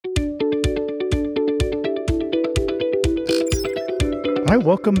All right,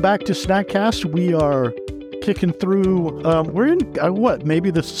 welcome back to Snackcast. We are kicking through, we're in,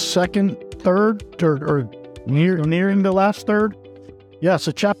 maybe the second, third, or nearing the last third? Yeah,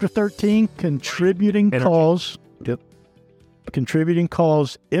 so chapter 13, contributing cause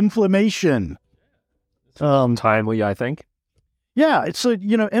inflammation. Timely, I think. Yeah, it's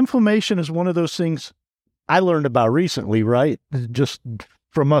inflammation is one of those things I learned about recently, right? Just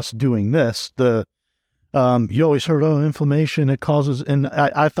from us doing this, you always heard, inflammation, it causes, and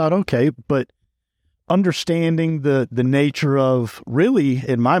I thought, okay, but understanding the nature of, really,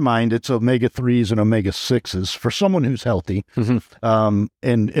 in my mind, it's omega-3s and omega-6s for someone who's healthy. Mm-hmm.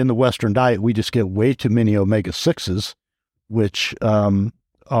 And in the Western diet, we just get way too many omega-6s, which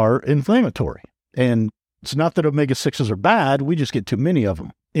are inflammatory. And it's not that omega-6s are bad, we just get too many of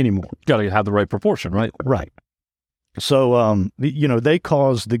them anymore. Got to have the right proportion, right? Right. So, they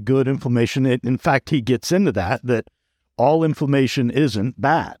cause the good inflammation. In fact, he gets into that all inflammation isn't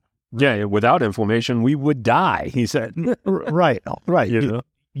bad. Yeah, without inflammation, we would die, he said. Right.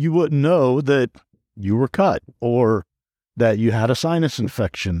 You wouldn't know that you were cut or that you had a sinus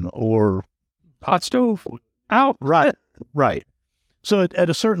infection or... hot stove. Out. Right. So at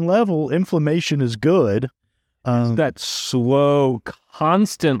a certain level, inflammation is good. That slow,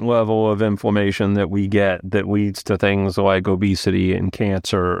 constant level of inflammation that we get that leads to things like obesity and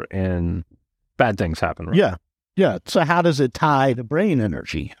cancer and bad things happen, right? Yeah. So how does it tie to brain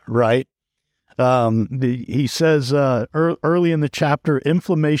energy, right? He says early in the chapter,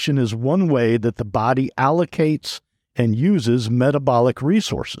 inflammation is one way that the body allocates and uses metabolic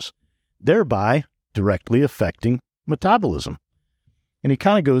resources, thereby directly affecting metabolism. And he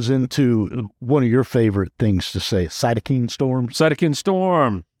kind of goes into one of your favorite things to say, cytokine storm. Cytokine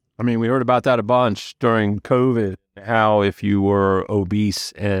storm. I mean, we heard about that a bunch during COVID, how if you were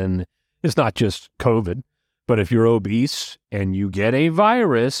obese, and it's not just COVID, but if you're obese and you get a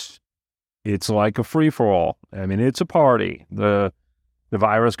virus, it's like a free-for-all. I mean, it's a party. The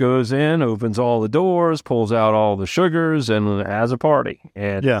virus goes in, opens all the doors, pulls out all the sugars, and has a party.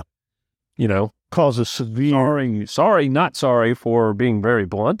 And, causes severe... Not sorry for being very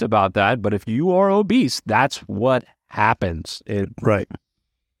blunt about that, but if you are obese, that's what happens. Right.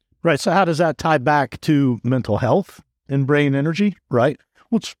 So how does that tie back to mental health and brain energy, right?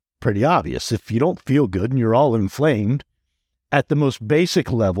 Well, it's pretty obvious. If you don't feel good and you're all inflamed, at the most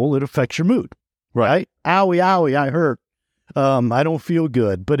basic level, it affects your mood, right? Owie, I hurt. I don't feel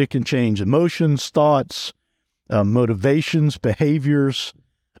good, but it can change emotions, thoughts, motivations, behaviors.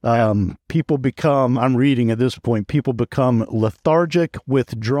 People become, I'm reading at this point, people become lethargic,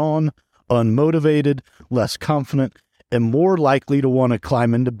 withdrawn, unmotivated, less confident, and more likely to want to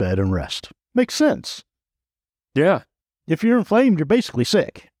climb into bed and rest. Makes sense. Yeah. If you're inflamed, you're basically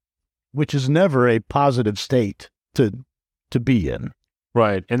sick, which is never a positive state to be in.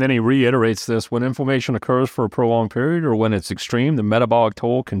 Right. And then he reiterates this: when inflammation occurs for a prolonged period or when it's extreme, the metabolic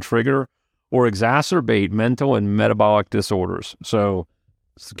toll can trigger or exacerbate mental and metabolic disorders. So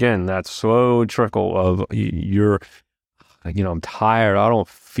again, that slow trickle of I'm tired, I don't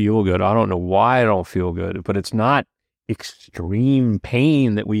feel good, I don't know why I don't feel good, but it's not extreme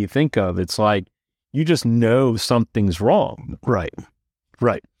pain that we think of. It's like you just know something's wrong. Right.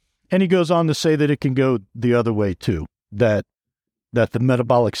 And he goes on to say that it can go the other way too, that the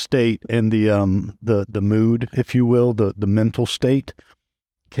metabolic state and the mood, if you will, the mental state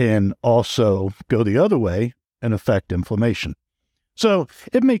can also go the other way and affect inflammation. So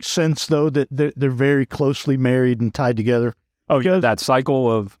it makes sense, though, that they're very closely married and tied together. Oh, yeah, that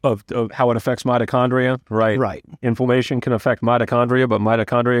cycle of how it affects mitochondria, right? Right. Inflammation can affect mitochondria, but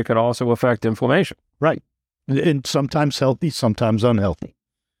mitochondria can also affect inflammation. Right. And sometimes healthy, sometimes unhealthy.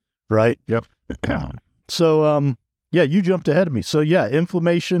 Right? Yep. So, you jumped ahead of me. So,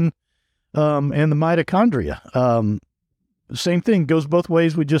 inflammation and the mitochondria. Same thing, goes both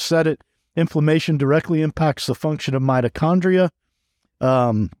ways. We just said it. Inflammation directly impacts the function of mitochondria.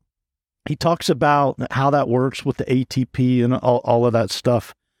 He talks about how that works with the ATP and all of that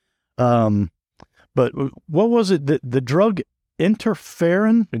stuff. But what was it? The drug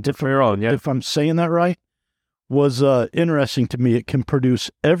interferon? Interferon, yeah. If I'm saying that right, was interesting to me. It can produce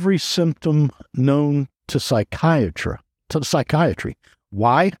every symptom known to psychiatry.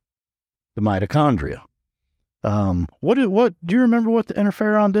 Why? The mitochondria. What do you remember what the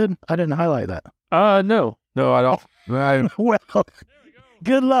interferon did? I didn't highlight that. No, I don't. Well,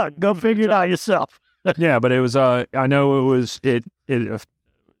 good luck. Go figure it out yourself. Yeah, but it was, I know it was,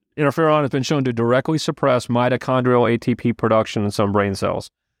 interferon has been shown to directly suppress mitochondrial ATP production in some brain cells.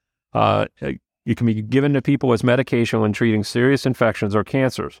 It can be given to people as medication when treating serious infections or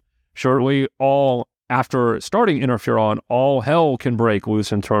cancers. Shortly, all after starting interferon, all hell can break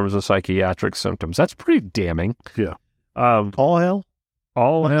loose in terms of psychiatric symptoms. That's pretty damning. Yeah. All hell?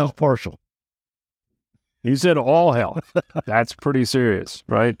 All hell. Just partial. He said all hell. That's pretty serious,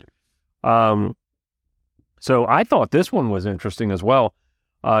 right? So I thought this one was interesting as well.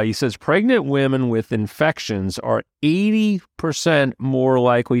 He says pregnant women with infections are 80% more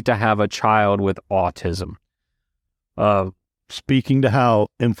likely to have a child with autism. Speaking to how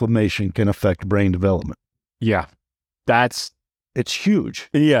inflammation can affect brain development. Yeah, it's huge.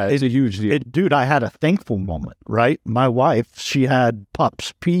 Yeah, it's a huge deal. Dude, I had a thankful moment, right? My wife, she had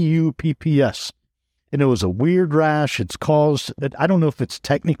PUPS, PUPPS, and it was a weird rash. It's caused, I don't know if it's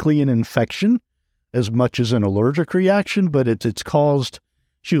technically an infection as much as an allergic reaction, but it's caused,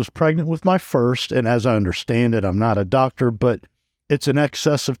 she was pregnant with my first, and as I understand it, I'm not a doctor, but it's an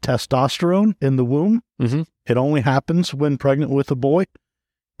excess of testosterone in the womb. Mm-hmm. It only happens when pregnant with a boy.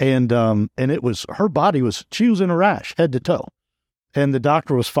 And it was, her body was, she was in a rash head to toe. And the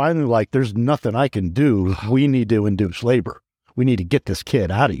doctor was finally like, there's nothing I can do. We need to induce labor. We need to get this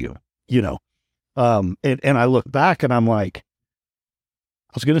kid out of you, you know? And I look back and I'm like,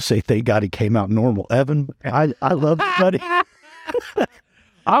 I was going to say, thank God he came out normal. Evan, I love you, buddy.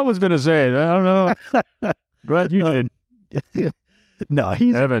 I was going to say it. I don't know. Glad you did. No,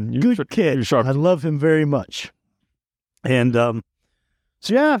 he's Evan, a good kid. I love him very much. And so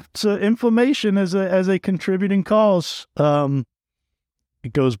yeah, so inflammation as a contributing cause.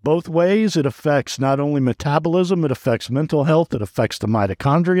 It goes both ways. It affects not only metabolism, it affects mental health, it affects the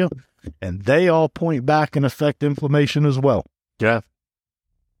mitochondria, and they all point back and affect inflammation as well. Yeah.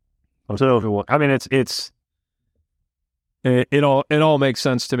 So I mean, it all makes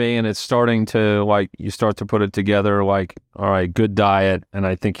sense to me, and it's starting to, like, you start to put it together, like, all right, good diet, and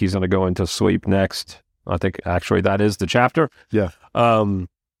I think he's going to go into sleep next. I think actually that is the chapter. Yeah.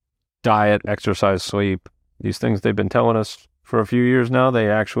 Diet, exercise, sleep, these things they've been telling us for a few years now, they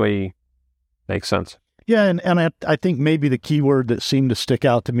actually make sense. Yeah, and I think maybe the key word that seemed to stick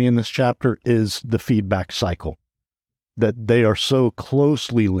out to me in this chapter is the feedback cycle, that they are so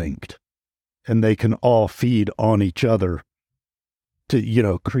closely linked and they can all feed on each other to, you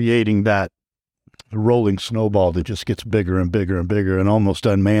know, creating that rolling snowball that just gets bigger and bigger and bigger and almost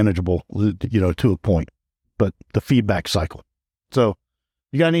unmanageable, you know, to a point. But the feedback cycle. So,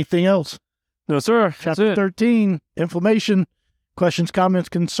 you got anything else? No, sir. Chapter 13, inflammation. Questions, comments,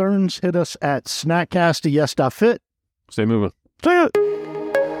 concerns, hit us at snackcast@yes.fit. Stay moving. See ya.